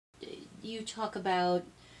you talk about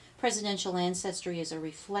presidential ancestry as a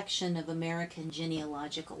reflection of American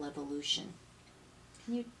genealogical evolution.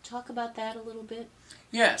 Can you talk about that a little bit?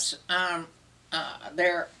 Yes.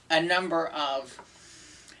 There are a number of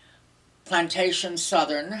plantation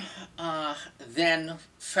Southern, then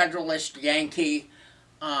Federalist Yankee,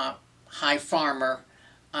 high farmer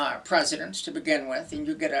presidents to begin with, and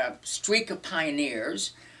you get a streak of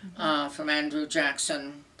pioneers from Andrew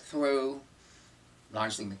Jackson through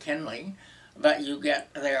largely McKinley, but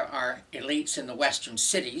there are elites in the western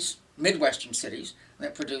cities, midwestern cities,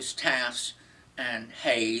 that produce Tafts and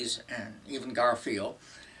Hayes and even Garfield,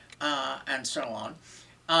 and so on.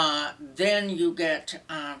 Then you get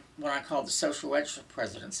what I call the social wedge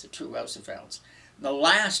presidents, the two Roosevelts. The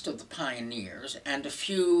last of the pioneers and a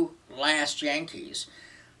few last Yankees.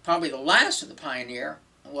 Probably the last of the pioneer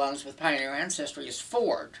ones with pioneer ancestry is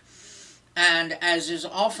Ford. And as is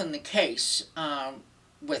often the case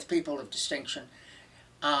with people of distinction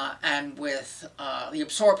and with the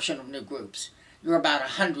absorption of new groups, you're about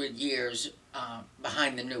 100 years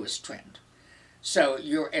behind the newest trend. So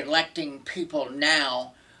you're electing people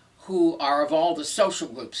now who are of all the social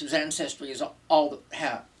groups, whose ancestry is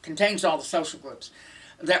contains all the social groups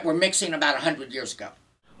that were mixing about 100 years ago.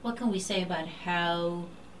 What can we say about how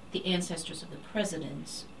the ancestors of the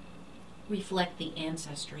presidents reflect the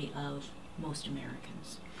ancestry of most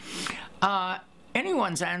Americans?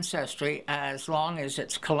 Anyone's ancestry, as long as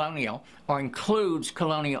it's colonial or includes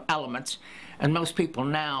colonial elements, and most people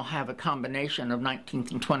now have a combination of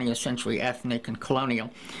 19th and 20th century ethnic and colonial.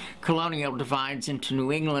 Colonial divides into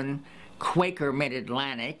New England, Quaker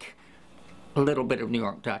Mid-Atlantic, a little bit of New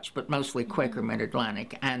York Dutch, but mostly Quaker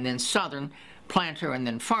Mid-Atlantic, and then Southern, planter, and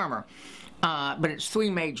then farmer. But it's three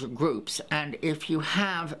major groups, and if you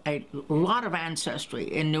have a lot of ancestry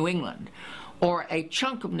in New England, or a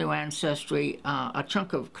chunk of new ancestry, a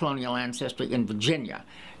chunk of colonial ancestry in Virginia,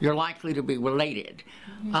 you're likely to be related.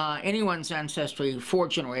 Anyone's ancestry 4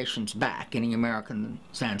 generations back, any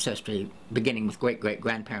American's ancestry beginning with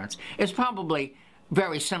great-great-grandparents, is probably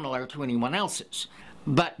very similar to anyone else's.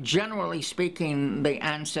 But generally speaking, the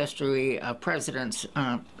ancestry of presidents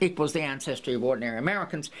equals the ancestry of ordinary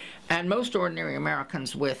Americans, and most ordinary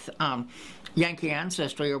Americans with Yankee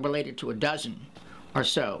ancestry are related to a dozen or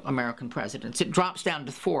so American presidents. It drops down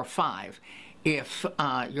to 4 or 5 if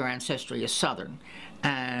your ancestry is Southern,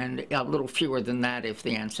 and a little fewer than that if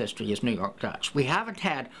the ancestry is New York Dutch. We haven't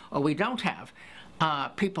had, or we don't have,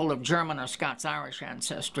 people of German or Scots-Irish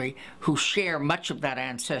ancestry who share much of that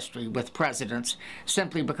ancestry with presidents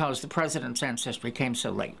simply because the president's ancestry came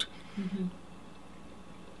so late.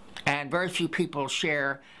 And very few people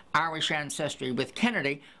share Irish ancestry with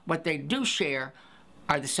Kennedy. What they do share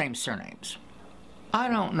are the same surnames. I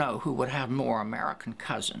don't know who would have more American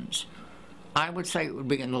cousins. I would say it would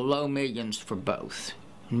be in the low millions for both.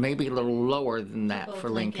 Maybe a little lower than that for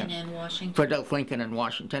Lincoln. And Washington. For both Lincoln and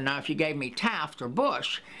Washington. Now, if you gave me Taft or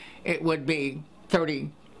Bush, it would be 30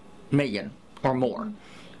 million or more.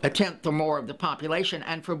 A tenth or more of the population.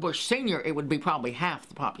 And for Bush Sr., it would be probably half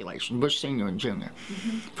the population, Bush Sr. and Jr.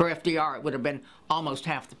 For FDR, it would have been almost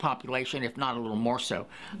half the population, if not a little more so,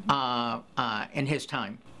 in his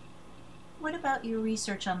time. What about your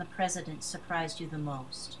research on the president surprised you the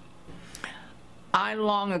most? I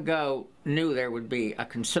long ago knew there would be a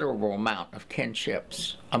considerable amount of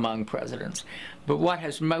kinships among presidents, but what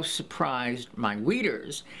has most surprised my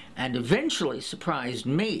readers and eventually surprised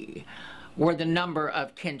me were the number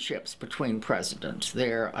of kinships between presidents.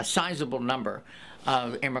 There are a sizable number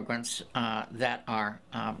of immigrants that are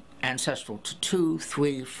ancestral to 2,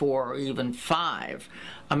 3, 4, or even 5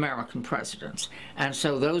 American presidents. And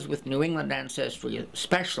so those with New England ancestry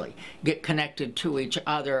especially get connected to each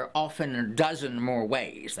other often in a dozen more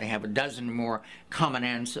ways. They have a dozen more common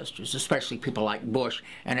ancestors, especially people like Bush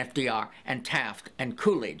and FDR and Taft and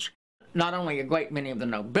Coolidge. Not only a great many of the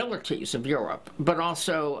nobilities of Europe, but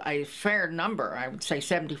also a fair number, I would say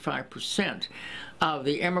 75%, of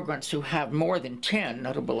the immigrants who have more than 10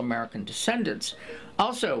 notable American descendants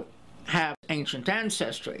also have ancient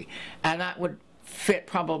ancestry. And that would fit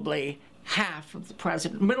probably half of the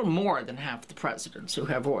president, little more than half the presidents who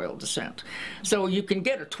have royal descent. So you can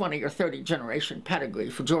get a 20 or 30 generation pedigree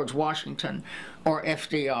for George Washington or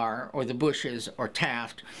FDR or the Bushes or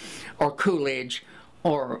Taft or Coolidge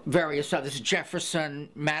or various others, Jefferson,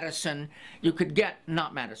 Madison. You could get,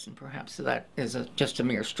 not Madison perhaps, so that is just a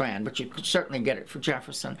mere strand, but you could certainly get it for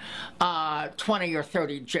Jefferson, 20 or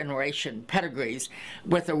 30 generation pedigrees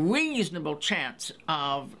with a reasonable chance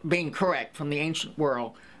of being correct from the ancient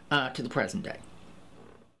world to the present day.